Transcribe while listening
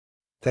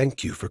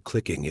Thank you for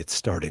clicking It's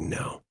Starting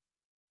Now.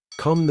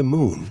 Come the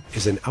Moon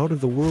is an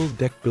out-of-the-world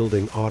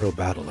deck-building auto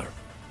battler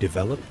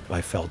developed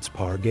by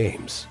Feldspar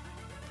Games.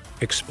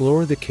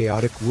 Explore the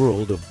chaotic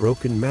world of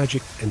broken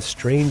magic and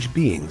strange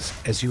beings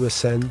as you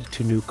ascend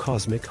to new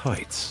cosmic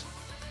heights.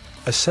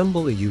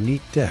 Assemble a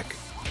unique deck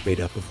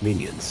made up of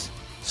minions,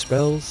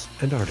 spells,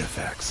 and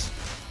artifacts.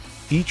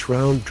 Each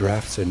round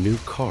drafts a new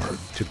card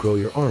to grow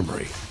your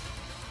armory,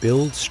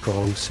 build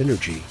strong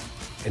synergy,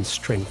 and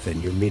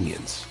strengthen your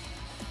minions.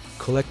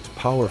 Collect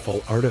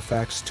powerful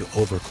artifacts to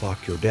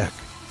overclock your deck.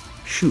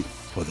 Shoot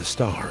for the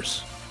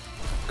stars.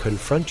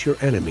 Confront your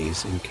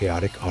enemies in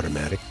chaotic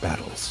automatic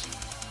battles.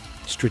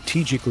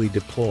 Strategically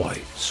deploy,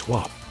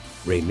 swap,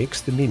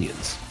 remix the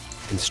minions,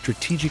 and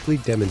strategically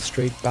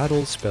demonstrate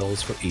battle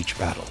spells for each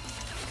battle.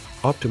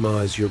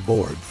 Optimize your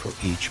board for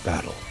each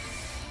battle.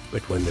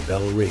 But when the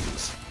bell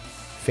rings,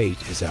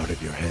 fate is out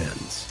of your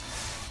hands.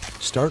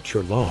 Start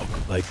your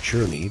log-like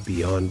journey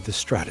beyond the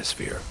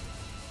stratosphere.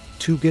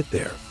 To get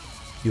there,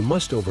 you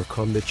must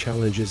overcome the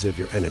challenges of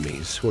your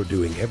enemies who are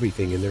doing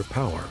everything in their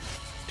power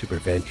to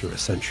prevent your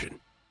ascension.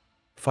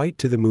 Fight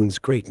to the moon's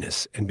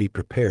greatness and be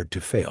prepared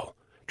to fail.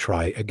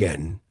 Try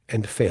again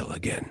and fail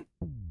again.